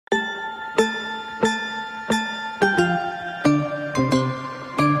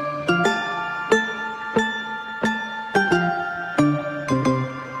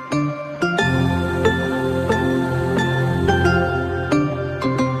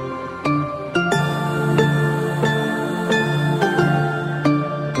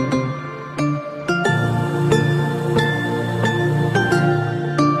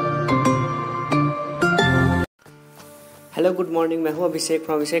Hello good morning, मैं हूं अभिषेक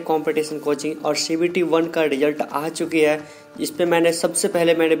from Abhishek competition coaching और CBT 1 का रिजल्ट आ चुकी है। इस पे मैंने सबसे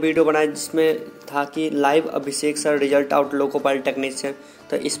पहले वीडियो बनाया जिसमें था कि लाइव अभिषेक सर रिजल्ट आउट लोको टेक्नीशियन।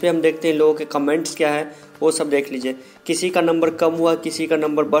 तो इस पे हम देखते हैं लोगों के कमेंट्स क्या है, वो सब देख लीजिए। किसी का नंबर कम हुआ, किसी का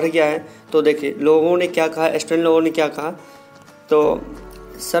नंबर बढ़ गया है। तो देखिए लोगों ने क्या कहा, स्टूडेंट लोगों ने क्या कहा। तो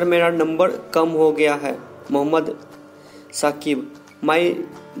सर मेरा नंबर कम हो गया है, मोहम्मद साकिब। माई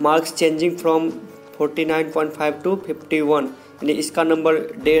मार्क्स चेंजिंग फ्रॉम 49.5 टू 51, यानी इसका नंबर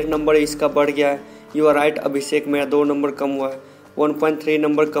 1.5 नंबर इसका बढ़ गया है। यू आर राइट अभिषेक, मेरा 2 नंबर कम हुआ है। 1.3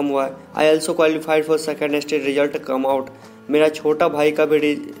 नंबर कम हुआ है। I also qualified for second stage result come out. मेरा छोटा भाई का भी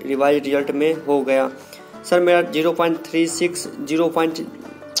रिवाइज रिजल्ट में हो गया। सर मेरा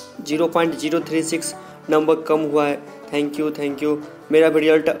 0.036 नंबर कम हुआ है। Thank you. मेरा भी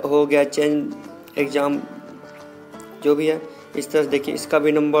रिजल्ट हो गया, चेंज एग्ज़ाम जो भी है। इस तरह से देखिए, इसका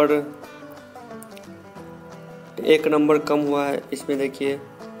भी नंबर 1 नंबर कम हुआ है। इसमें देखिए,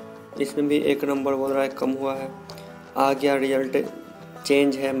 इसमें भी 1 नंबर बोल रहा है कम हुआ है। आ गया रिजल्ट,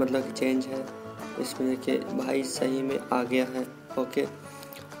 चेंज है, मतलब कि चेंज है। इसमें देखिए भाई सही में आ गया है। ओके,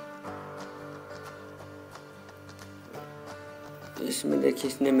 इसमें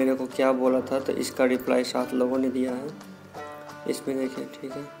देखिए इसने मेरे को क्या बोला था, तो इसका रिप्लाई 7 लोगों ने दिया है। इसमें देखिए,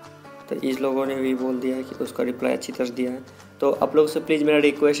 ठीक है, तो इस लोगों ने भी बोल दिया है कि उसका रिप्लाई अच्छी तरह दिया है। तो आप लोग से प्लीज़ मेरा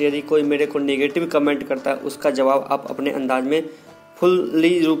रिक्वेस्ट, यदि कोई मेरे को नेगेटिव कमेंट करता है उसका जवाब आप अपने अंदाज में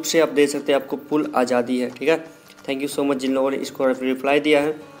फुल्ली रूप से आप दे सकते हैं, आपको फुल आज़ादी है, ठीक है। थैंक यू सो मच जिन लोगों ने इसको रिप्लाई दिया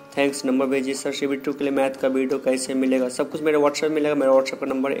है। थैंक्स। नंबर भेजिए सर, CBT के लिए मैथ का वीडियो कैसे मिलेगा, सब कुछ मेरे व्हाट्सएप मिलेगा। मेरा व्हाट्सएप का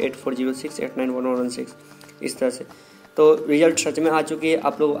नंबर 8406891116। इस तरह से तो रिजल्ट सच में आ चुकी है।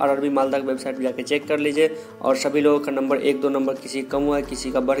 आप लोग RRB मालदा की वेबसाइट पर जाके चेक कर लीजिए। और सभी लोगों का नंबर 1-2 नंबर किसी कम हुआ है,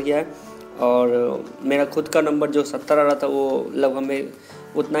 किसी का बढ़ गया है। और मेरा खुद का नंबर जो 70 आ रहा था वो लगभग में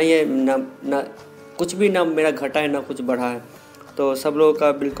उतना ही है, ना कुछ भी, ना मेरा घटा है ना कुछ बढ़ा है। तो सब लोगों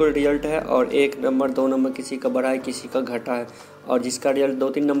का बिल्कुल रिजल्ट है, और 1 नंबर 2 नंबर किसी का बढ़ा है, किसी का घटा है। और जिसका रिजल्ट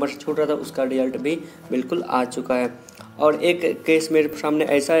 2-3 नंबर से छूट रहा था उसका रिजल्ट भी बिल्कुल आ चुका है। और एक केस मेरे सामने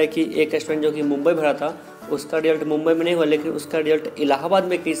ऐसा है कि एक स्टूडेंट जो कि मुंबई भरा था, उसका रिजल्ट मुंबई में नहीं हुआ, लेकिन उसका रिजल्ट इलाहाबाद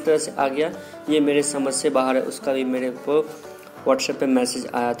में किस तरह से आ गया ये मेरे समझ से बाहर है। उसका भी मेरे को व्हाट्सएप पे मैसेज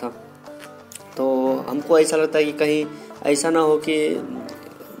आया था। तो हमको ऐसा लगता है कि कहीं ऐसा ना हो कि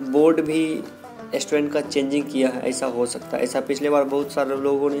बोर्ड भी स्टूडेंट का चेंजिंग किया है, ऐसा हो सकता है। ऐसा पिछले बार बहुत सारे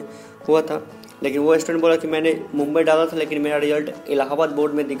लोगों ने हुआ था, लेकिन वो स्टूडेंट बोला कि मैंने मुंबई डाला था लेकिन मेरा रिजल्ट इलाहाबाद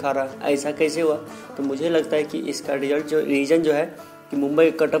बोर्ड में दिखा रहा है, ऐसा कैसे हुआ। तो मुझे लगता है कि इसका रिजल्ट जो रीज़न जो है कि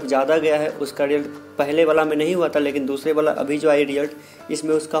मुंबई कट ऑफ ज़्यादा गया है, उसका रिजल्ट पहले वाला में नहीं हुआ था, लेकिन दूसरे वाला अभी जो आई रिजल्ट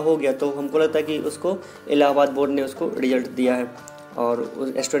इसमें उसका हो गया। तो हमको लगता है कि उसको इलाहाबाद बोर्ड ने उसको रिजल्ट दिया है और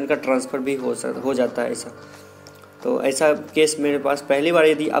उस स्टूडेंट का ट्रांसफ़र भी हो जाता है ऐसा। तो ऐसा केस मेरे पास पहली बार।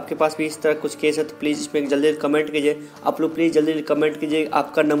 यदि आपके पास भी इस तरह कुछ केस है तो प्लीज़ इसमें जल्दी कमेंट कीजिए। आप लोग प्लीज़ जल्दी कमेंट कीजिए,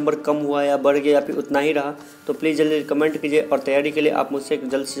 आपका नंबर कम हुआ या बढ़ गया या फिर उतना ही रहा। तो प्लीज़ जल्दी कमेंट कीजिए, और तैयारी के लिए आप मुझसे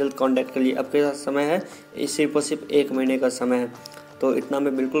जल्द से जल्द कॉन्टैक्ट करिए। आपके पास समय है, सिर्फ और सिर्फ 1 महीने का समय है, तो इतना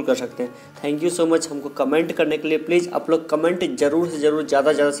में बिल्कुल कर सकते हैं। थैंक यू सो मच हमको कमेंट करने के लिए। प्लीज़ आप लोग कमेंट ज़रूर से ज़रूर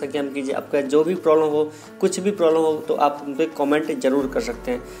ज़्यादा संख्या में कीजिए। आपका जो भी प्रॉब्लम हो, कुछ भी प्रॉब्लम हो, तो आप उन पर कमेंट ज़रूर कर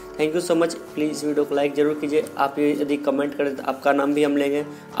सकते हैं। Thank you so much. Please इस वीडियो को लाइक ज़रूर कीजिए। आप यदि कमेंट करें तो आपका नाम भी हम लेंगे,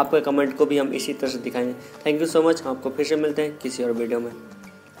 आपके कमेंट को भी हम इसी तरह से दिखाएंगे। Thank you so much. हम आपको फिर से मिलते हैं किसी और वीडियो में।